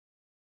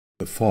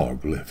The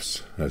fog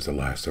lifts as the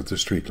last of the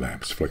street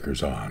lamps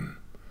flickers on.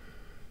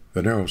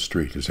 The narrow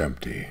street is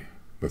empty,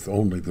 with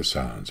only the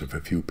sounds of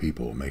a few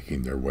people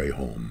making their way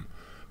home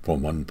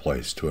from one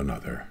place to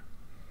another.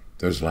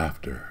 There's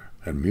laughter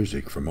and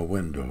music from a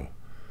window,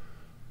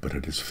 but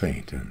it is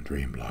faint and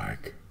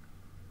dreamlike.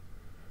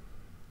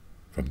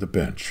 From the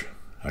bench,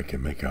 I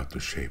can make out the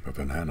shape of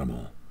an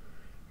animal,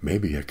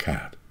 maybe a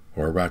cat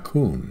or a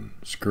raccoon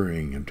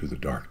scurrying into the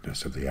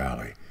darkness of the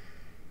alley.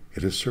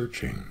 It is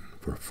searching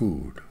for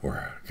food or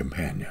a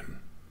companion.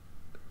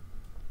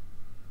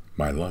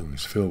 My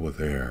lungs fill with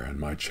air and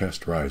my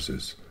chest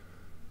rises.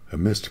 A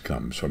mist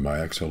comes from my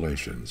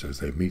exhalations as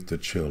they meet the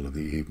chill of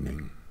the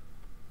evening.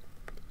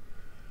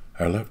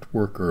 I left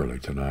work early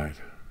tonight.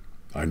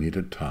 I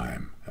needed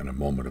time and a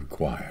moment of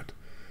quiet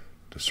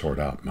to sort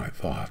out my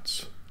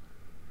thoughts.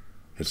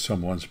 It's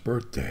someone's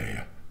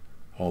birthday,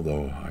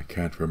 although I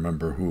can't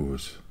remember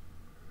whose.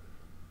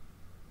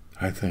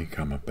 I think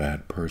I'm a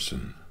bad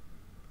person.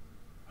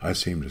 I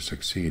seem to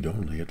succeed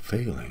only at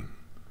failing.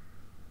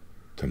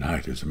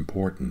 Tonight is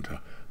important.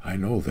 I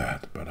know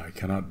that, but I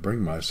cannot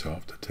bring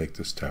myself to take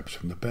the steps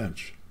from the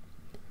bench.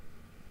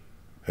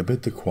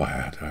 Amid the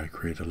quiet, I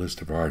create a list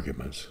of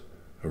arguments,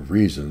 of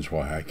reasons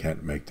why I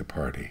can't make the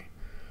party,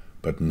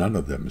 but none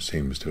of them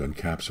seems to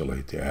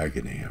encapsulate the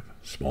agony of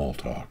small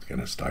talk in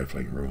a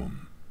stifling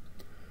room.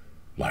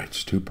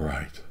 Lights too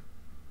bright,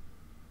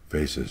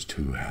 faces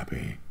too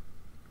happy,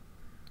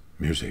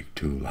 music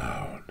too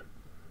loud,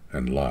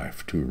 and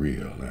life too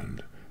real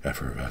and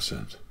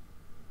effervescent.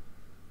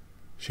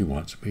 She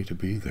wants me to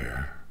be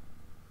there,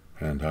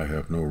 and I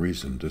have no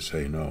reason to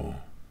say no.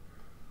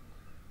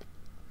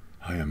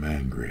 I am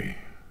angry,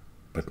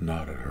 but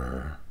not at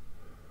her.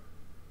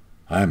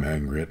 I am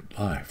angry at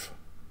life,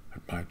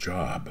 at my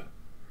job,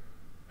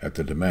 at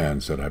the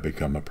demands that I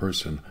become a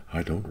person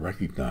I don't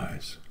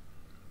recognize.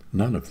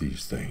 None of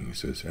these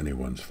things is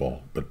anyone's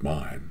fault but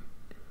mine.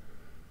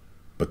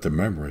 But the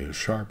memory is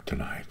sharp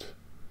tonight.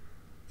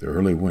 The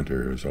early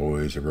winter is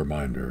always a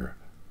reminder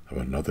of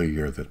another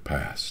year that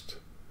passed,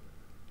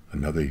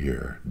 another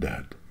year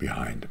dead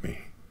behind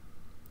me,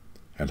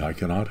 and I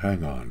cannot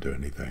hang on to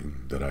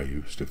anything that I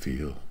used to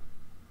feel.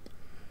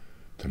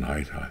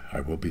 Tonight I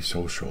will be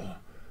social,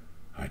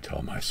 I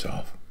tell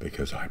myself,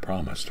 because I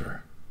promised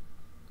her.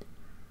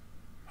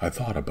 I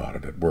thought about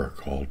it at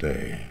work all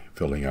day,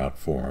 filling out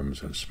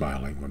forms and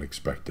smiling when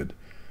expected,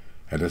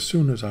 and as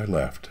soon as I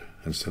left,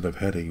 instead of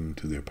heading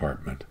to the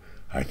apartment,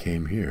 I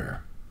came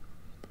here.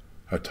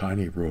 A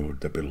tiny road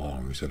that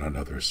belongs in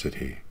another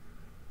city,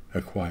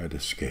 a quiet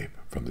escape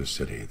from the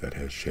city that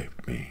has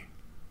shaped me.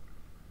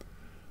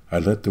 I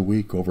let the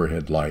weak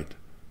overhead light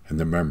and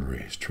the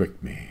memories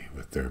trick me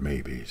with their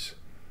maybes,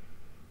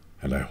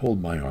 and I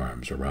hold my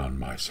arms around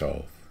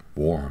myself,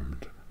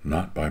 warmed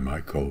not by my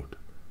coat,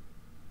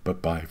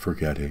 but by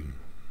forgetting.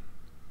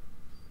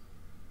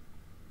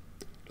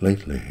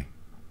 Lately,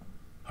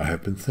 I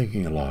have been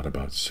thinking a lot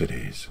about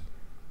cities,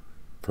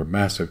 for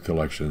massive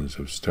collections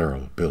of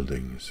sterile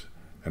buildings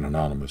and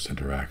anonymous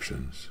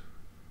interactions.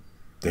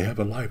 They have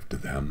a life to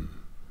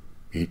them,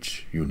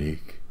 each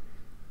unique.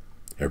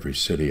 Every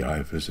city I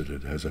have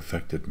visited has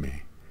affected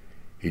me,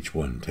 each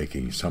one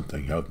taking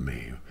something of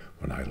me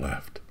when I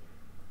left,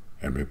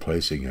 and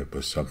replacing it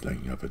with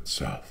something of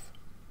itself.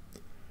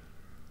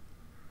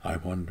 I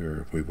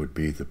wonder if we would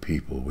be the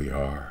people we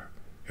are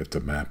if the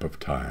map of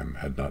time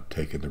had not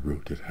taken the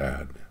route it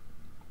had.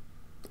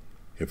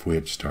 If we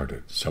had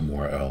started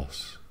somewhere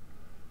else,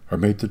 or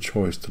made the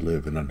choice to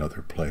live in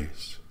another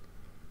place.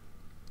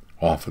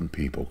 Often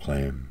people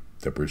claim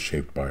that we're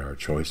shaped by our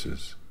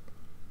choices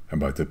and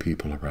by the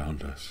people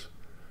around us,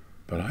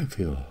 but I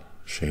feel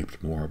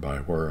shaped more by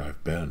where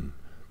I've been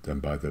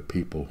than by the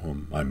people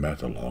whom I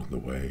met along the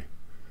way.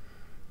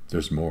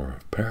 There's more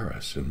of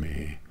Paris in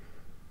me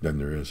than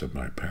there is of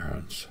my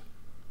parents,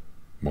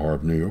 more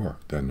of New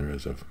York than there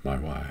is of my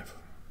wife.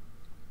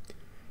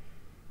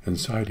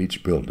 Inside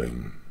each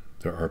building,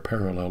 there are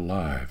parallel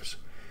lives,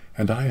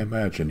 and I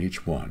imagine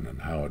each one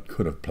and how it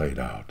could have played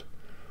out,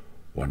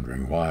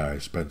 wondering why I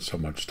spent so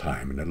much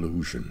time in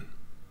illusion.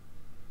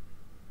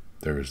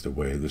 There is the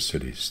way the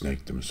cities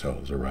snake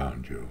themselves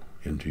around you,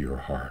 into your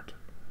heart,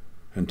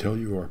 until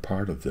you are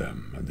part of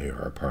them and they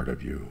are a part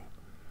of you.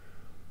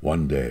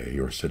 One day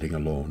you're sitting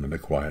alone in a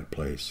quiet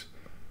place,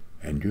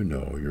 and you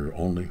know you're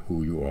only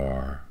who you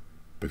are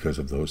because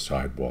of those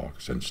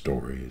sidewalks and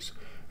stories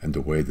and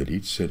the way that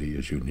each city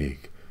is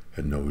unique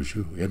and knows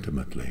you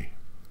intimately.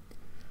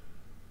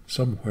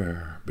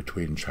 Somewhere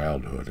between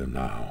childhood and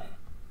now,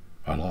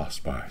 I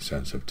lost my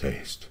sense of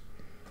taste.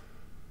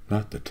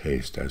 Not the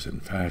taste as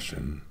in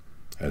fashion,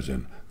 as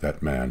in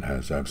that man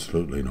has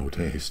absolutely no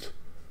taste,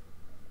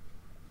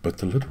 but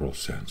the literal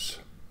sense.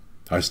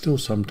 I still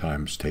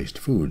sometimes taste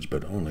foods,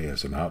 but only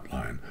as an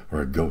outline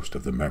or a ghost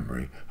of the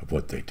memory of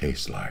what they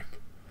taste like.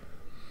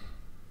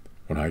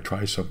 When I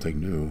try something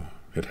new,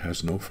 it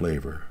has no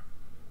flavor,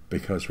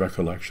 because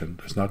recollection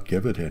does not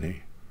give it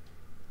any.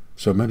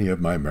 So many of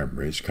my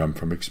memories come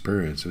from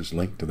experiences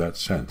linked to that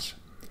sense,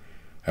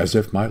 as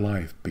if my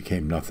life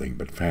became nothing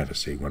but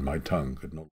fantasy when my tongue could no